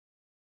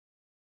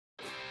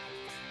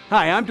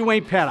Hi, I'm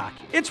Dwayne Paddock.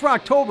 It's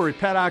Rocktober at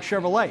Paddock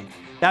Chevrolet.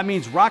 That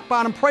means rock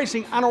bottom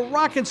pricing on a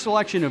rockin'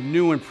 selection of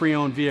new and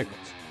pre-owned vehicles.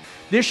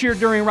 This year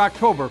during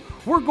Rocktober,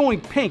 we're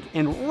going pink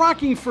and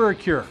rocking for a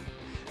cure.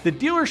 The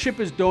dealership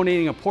is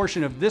donating a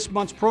portion of this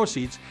month's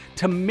proceeds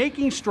to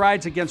making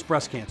strides against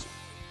breast cancer.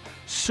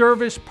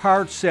 Service,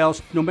 parts,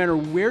 sales, no matter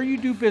where you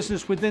do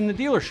business within the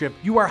dealership,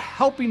 you are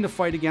helping the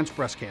fight against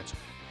breast cancer.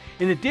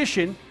 In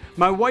addition,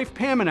 my wife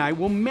Pam and I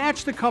will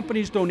match the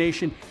company's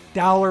donation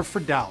dollar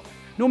for dollar,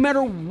 no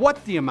matter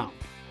what the amount.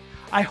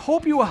 I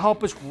hope you will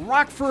help us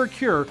rock for a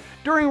cure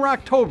during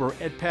Rocktober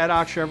at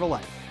Paddock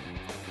Chevrolet.